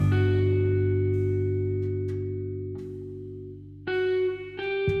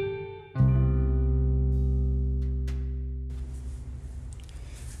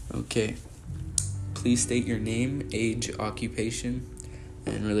Okay. Please state your name, age, occupation,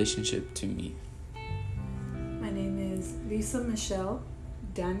 and relationship to me. My name is Lisa Michelle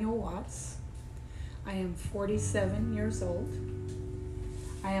Daniel Watts. I am 47 years old.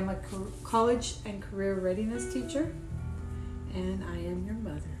 I am a college and career readiness teacher, and I am your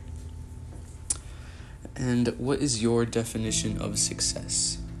mother. And what is your definition of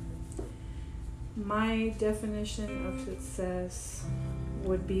success? My definition of success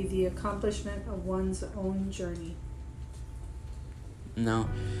would be the accomplishment of one's own journey. Now,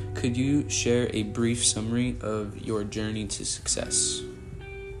 could you share a brief summary of your journey to success?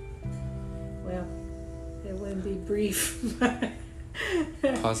 Well, it wouldn't be brief.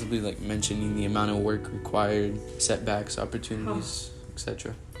 Possibly like mentioning the amount of work required, setbacks, opportunities,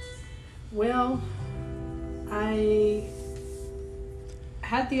 etc. Well, I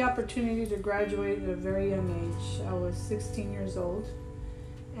had the opportunity to graduate at a very young age. I was 16 years old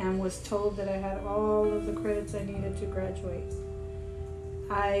and was told that I had all of the credits I needed to graduate.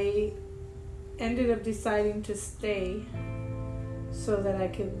 I ended up deciding to stay so that I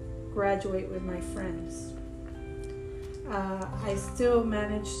could graduate with my friends. I still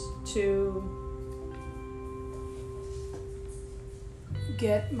managed to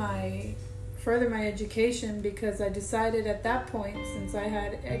further my education because I decided at that point, since I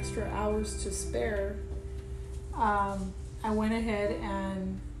had extra hours to spare, I went ahead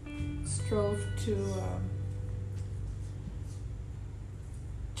and strove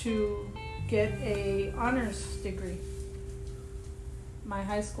to get a honors degree, my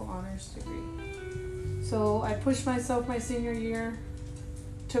high school honors degree. So I pushed myself my senior year,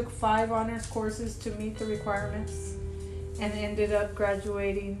 took 5 honors courses to meet the requirements, and ended up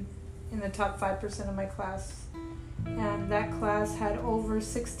graduating in the top 5% of my class. And that class had over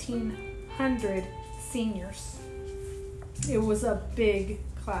 1,600 seniors. It was a big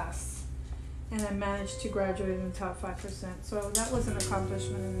class, and I managed to graduate in the top 5%. So that was an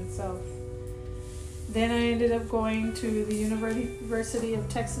accomplishment in itself. Then I ended up going to the University of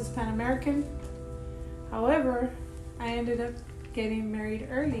Texas Pan American. However, I ended up getting married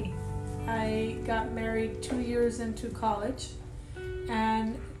early. I got married 2 years into college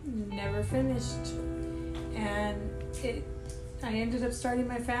and never finished. And I ended up starting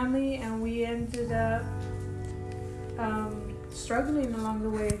my family, and we ended up struggling along the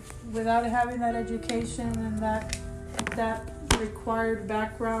way without having that education and that required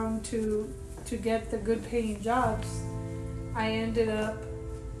background to get the good paying jobs. I ended up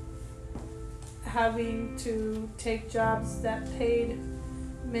having to take jobs that paid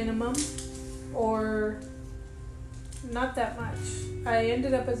minimum or not that much. I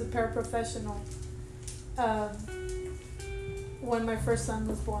ended up as a paraprofessional when my first son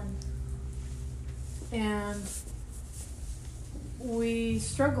was born, and we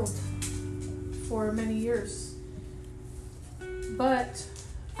struggled for many years, but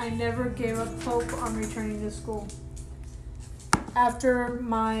I never gave up hope on returning to school. After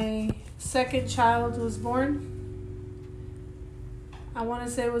my second child was born, I want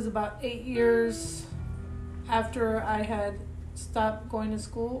to say it was about 8 years after I had stopped going to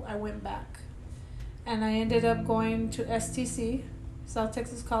school, I went back. And I ended up going to STC, South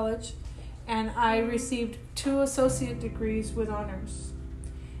Texas College, and I received 2 associate degrees with honors.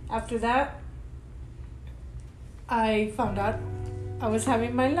 After that, I found out I was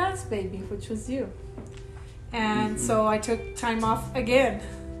having my last baby, which was you. And so I took time off again.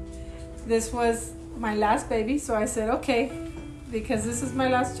 This was my last baby, so I said, okay, because this is my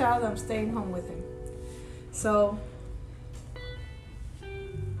last child, I'm staying home with him. So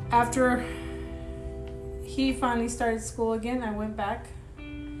after he finally started school again, I went back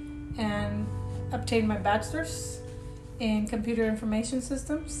and obtained my bachelor's in computer information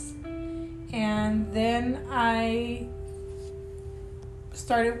systems. And then I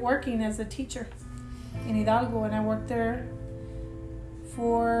started working as a teacher in Hidalgo, and I worked there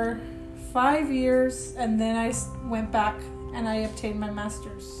for 5 years, and then I went back and I obtained my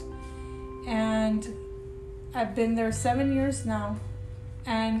master's. And I've been there 7 years now,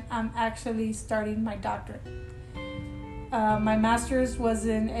 and I'm actually starting my doctorate. My master's was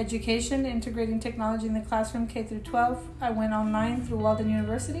in education, integrating technology in the classroom, K through 12. I went online through Walden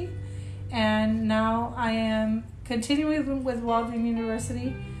University, and now I am continuing with Walden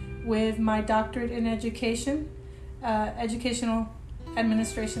University with my doctorate in education, educational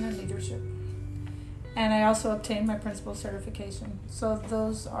administration and leadership. And I also obtained my principal certification. So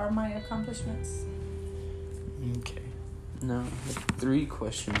those are my accomplishments. Okay. Now, I have 3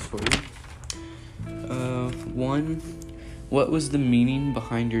 questions for you. 1, what was the meaning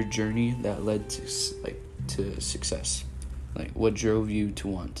behind your journey that led to success? Like, what drove you to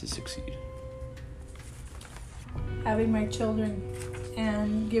want to succeed? Having my children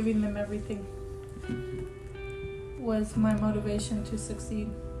and giving them everything was my motivation to succeed.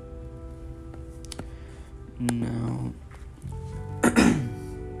 Now,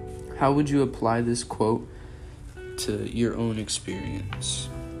 how would you apply this quote to your own experience?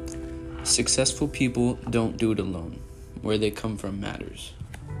 Successful people don't do it alone. Where they come from matters.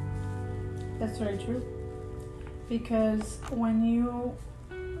 That's very true. Because when you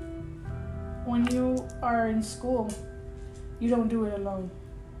are in school, you don't do it alone.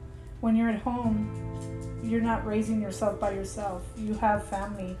 When you're at home, you're not raising yourself by yourself. You have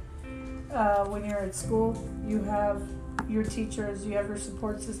family. When you're at school, you have your teachers, you have your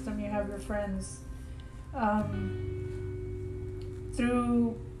support system, you have your friends.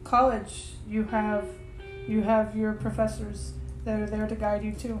 Through college, you have your professors that are there to guide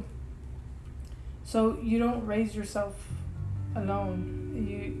you too. So you don't raise yourself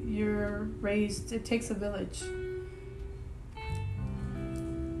alone. You're raised, it takes a village.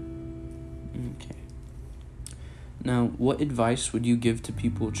 Okay. Now, what advice would you give to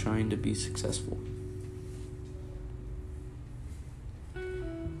people trying to be successful?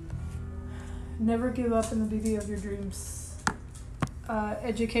 Never give up in the beauty of your dreams.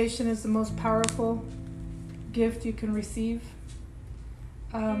 Education is the most powerful gift you can receive.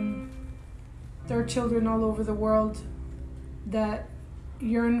 There are children all over the world that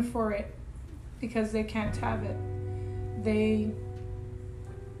yearn for it because they can't have it. They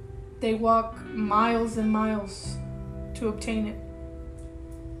walk miles and miles to obtain it.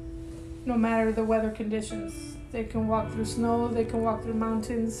 No matter the weather conditions. They can walk through snow, they can walk through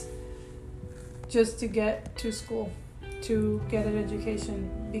mountains just to get to school, to get an education,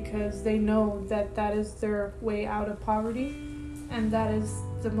 because they know that that is their way out of poverty, and that is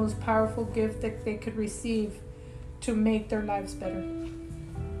the most powerful gift that they could receive to make their lives better.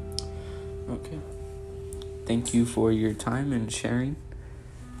 Okay. Thank you for your time and sharing.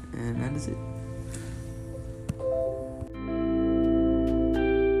 And that is it.